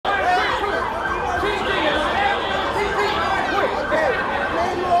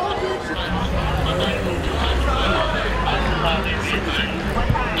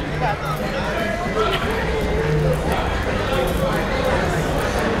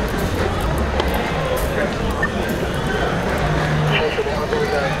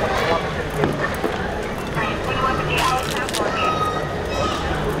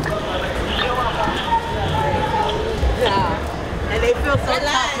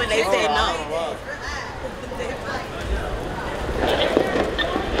and they said no.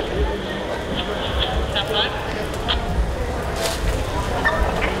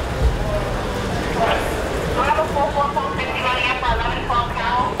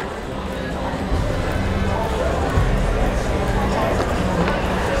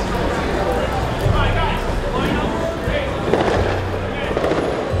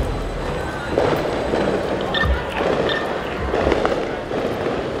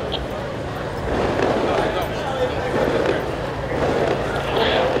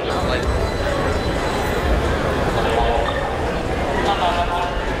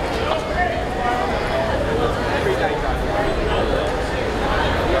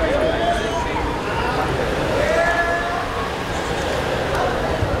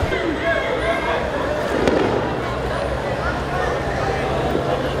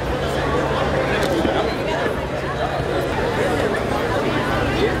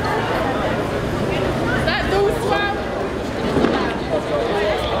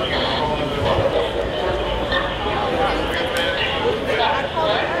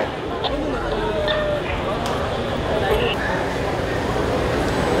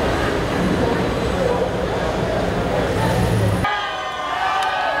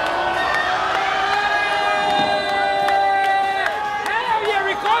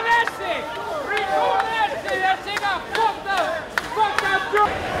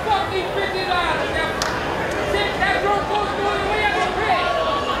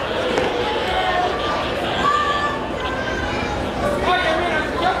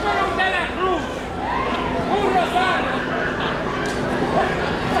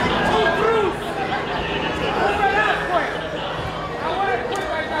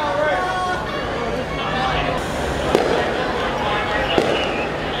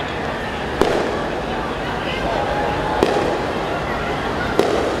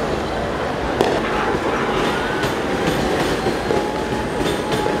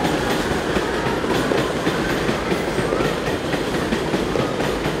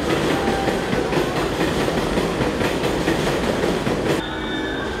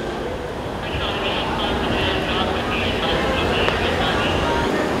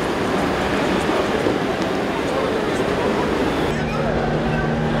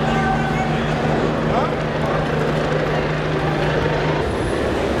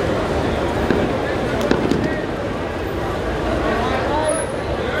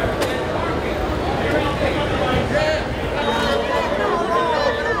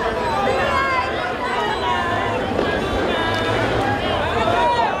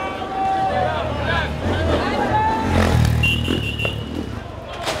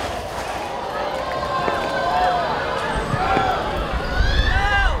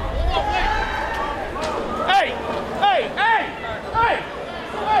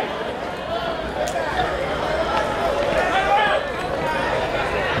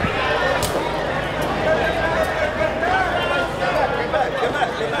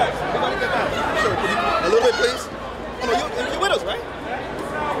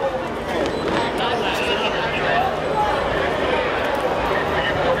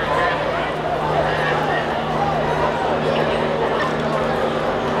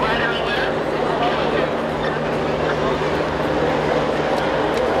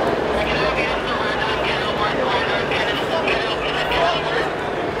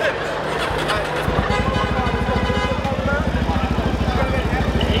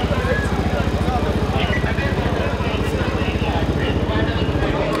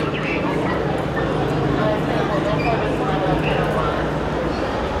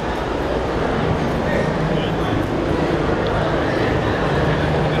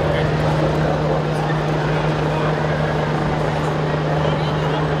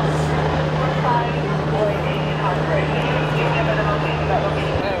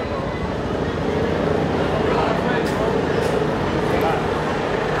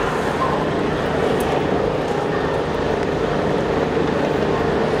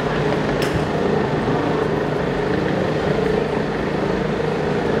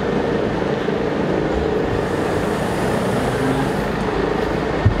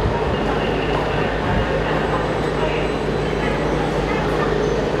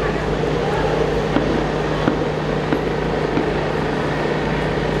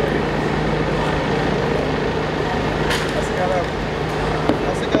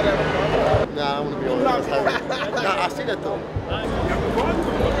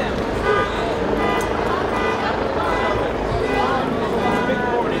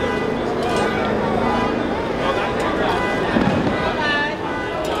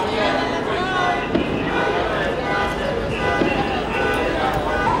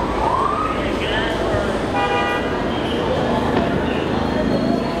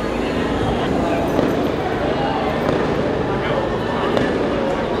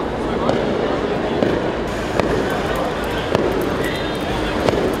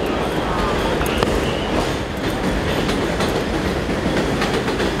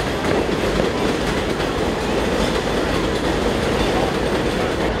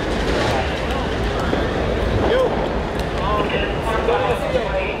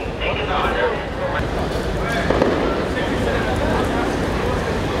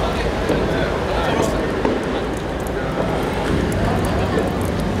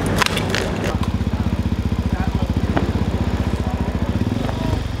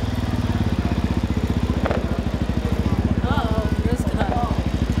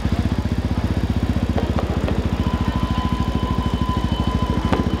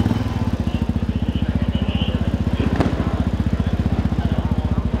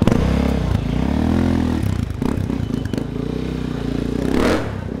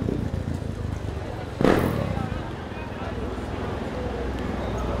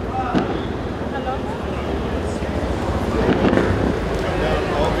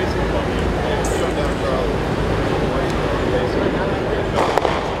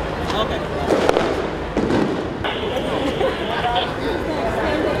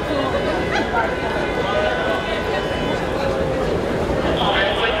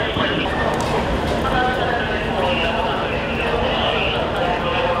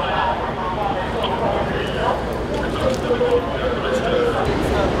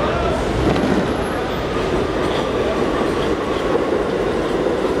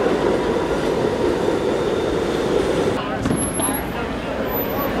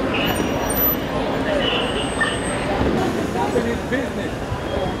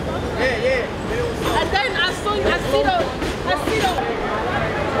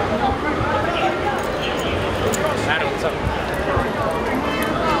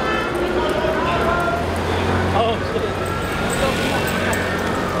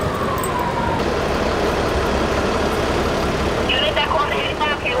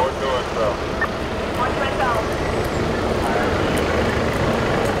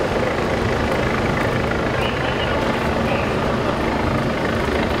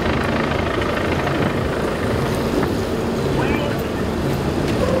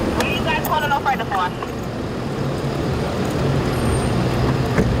 no, right before.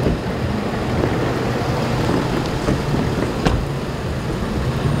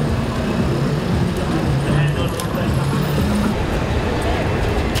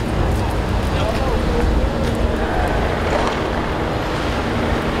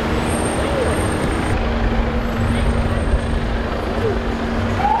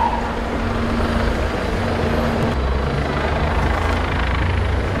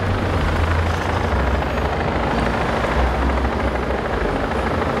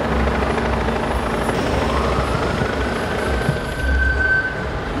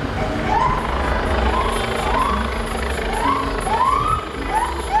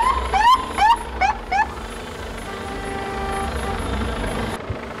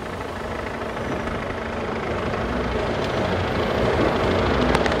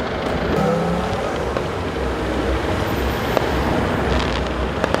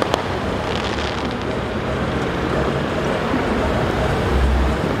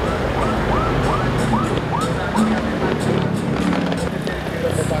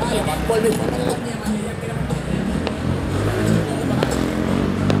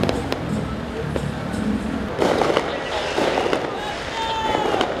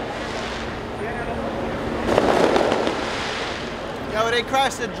 Yo, they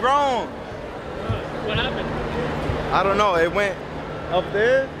crashed the drone. What happened? I don't know. It went up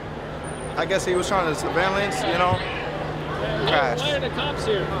there. I guess he was trying to surveillance, you know. Crashed. Why are the cops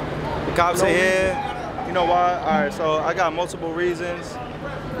here? The cops are here. You know why? All right, so I got multiple reasons.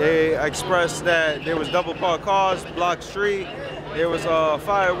 They expressed that there was double parked cars, blocked street. There was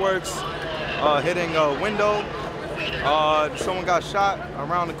fireworks hitting a window. Someone got shot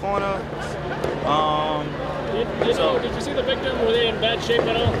around the corner. Did you see the victim? Were they in bad shape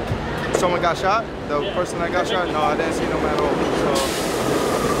at all? Someone got shot? The person that got shot? No, I didn't see them at all. So.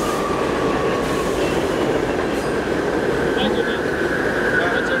 Thank you, man.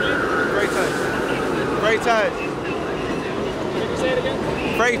 Yeah. What's your name? Freitas. Can you say it again?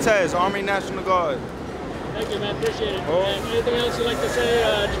 Freitas, Army National Guard. Thank you, man. Appreciate it. Oh. Anything else you'd like to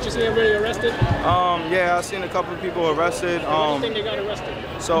say? Did you see anybody arrested? Yeah, I seen a couple of people arrested. Why do you think they got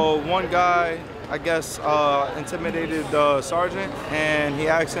arrested? So one guy, I guess, intimidated the sergeant, and he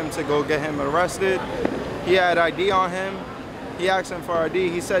asked him to go get him arrested. He had ID on him. He asked him for ID.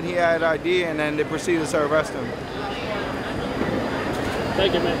 He said he had ID, and then they proceeded to arrest him.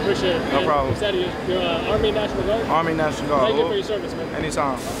 Thank you, man. Appreciate it. No problem. You said you're Army National Guard? Army National Guard. Thank you for your service, man.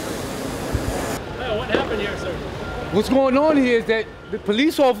 Anytime. What happened here, sir? What's going on here is that the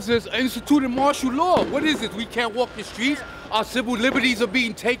police officers instituted martial law. What is this? We can't walk the streets? Our civil liberties are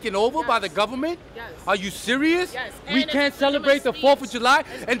being taken over by the government? Yes. Are you serious? Yes. We can't celebrate the 4th of July?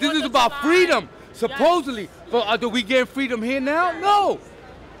 And this is about freedom, supposedly. But are we getting freedom here now? No.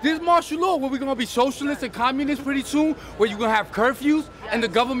 This is martial law, where we're going to be socialists and communists pretty soon, where you're going to have curfews, and the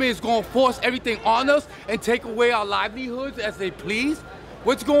government is going to force everything on us and take away our livelihoods as they please.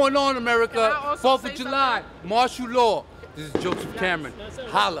 What's going on, America? 4th of July, martial law. This is Joseph Cameron.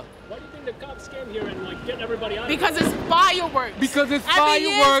 Holla. Why do you think the cops came here and get everybody out? Because it's fireworks. Because it's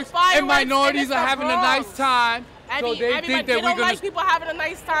fireworks, and minorities are having a nice time. So they think that we're like people having a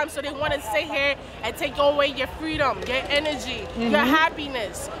nice time, so they want to sit here and take away your freedom, your energy, your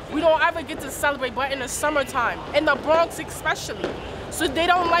happiness. We don't ever get to celebrate, but in the summertime, in the Bronx especially. So they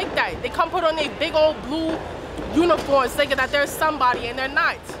don't like that. They come put on their big old blue uniforms thinking that they're somebody, and they're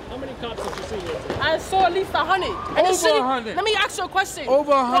not. How many cops did you see here? I saw at least 100. And Over 100. Let me ask you a question.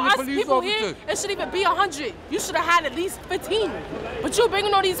 Over 100 police people officers. Here, it should even be 100. You should have had at least 15. But you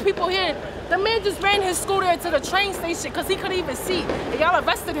bringing all these people here. The man just ran his scooter to the train station because he couldn't even see. And y'all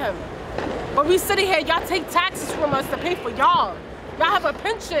arrested him. But we sitting here, y'all take taxes from us to pay for y'all. Y'all have a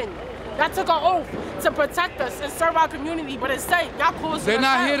pension. Y'all took an oath to protect us and serve our community, but instead, y'all causing They're us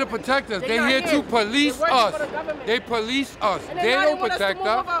not out. here to protect us. They're here to police us. They police us. And They don't protect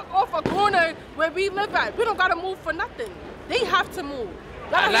us. Off a corner where we live at. We don't gotta move for nothing. They have to move.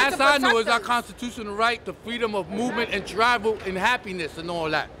 Last I knew, is our constitutional right to freedom of movement and travel and happiness and all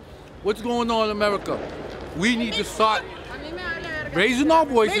that. What's going on in America? We need to start raising our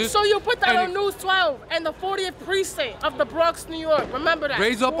voices. Make sure you put that on News 12 and the 40th precinct of the Bronx, New York. Remember that.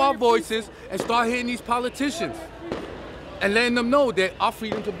 Raise up our voices and start hitting these politicians and letting them know that our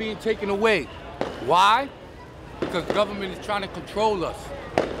freedoms are being taken away. Why? Because government is trying to control us.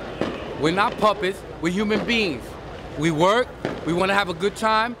 We're not puppets, we're human beings. We work, we want to have a good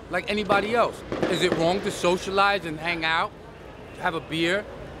time like anybody else. Is it wrong to socialize and hang out, have a beer,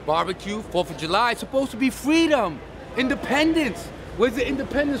 barbecue? 4th of July, it's supposed to be freedom, independence. Where's the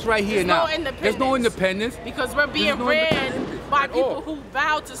independence right here now? No independence. There's no independence. Because we're being ran by at people all. who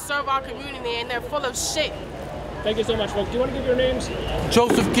vow to serve our community and they're full of shit. Thank you so much, folks. Do you want to give your names?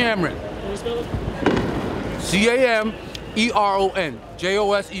 Joseph Cameron. Can you spell it? Cameron,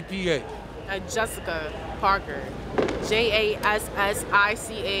 Josepa. And Jessica Parker.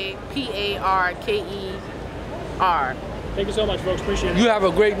 JASSICAPARKER. Thank you so much, folks. Appreciate it. You have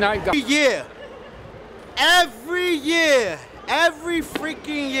a great night, guys. Every year, every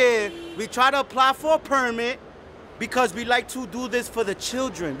freaking year, we try to apply for a permit because we like to do this for the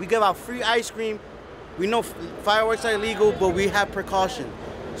children. We give out free ice cream. We know fireworks are illegal, but we have precaution.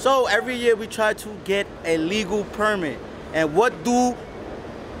 So every year we try to get a legal permit. And what do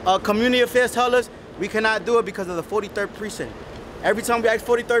community affairs tell us? We cannot do it because of the 43rd precinct. Every time we ask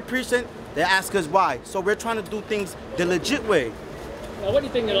 43rd precinct, they ask us why. So we're trying to do things the legit way. Now, what do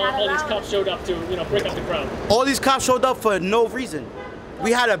you think that all these cops showed up to, break up the crowd? All these cops showed up for no reason.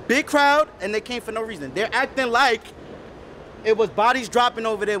 We had a big crowd and they came for no reason. They're acting like it was bodies dropping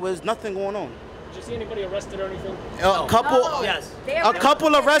over there, was nothing going on. Did you see anybody arrested or anything? A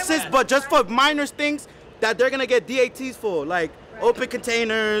couple arrests, but just for minor things that they're gonna get DATs for, like open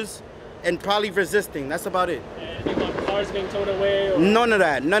containers and probably resisting. That's about it. Anything about cars being towed away? Or? None of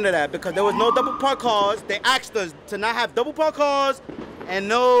that, because there was no double park cars. They asked us to not have double park cars and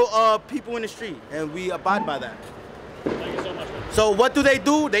no people in the street, and we abide by that. Thank you so much, man. So what do? They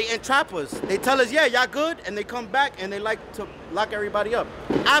entrap us. They tell us, yeah, y'all good, and they come back and they like to lock everybody up.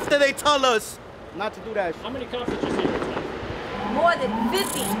 After they tell us not to do that. How many cops did you see here tonight? More than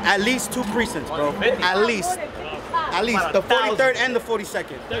 50. At least 2 precincts, bro. At least. At least. The 43rd and the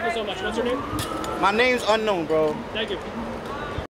 42nd. Thank you so much. What's your name? My name's unknown, bro. Thank you.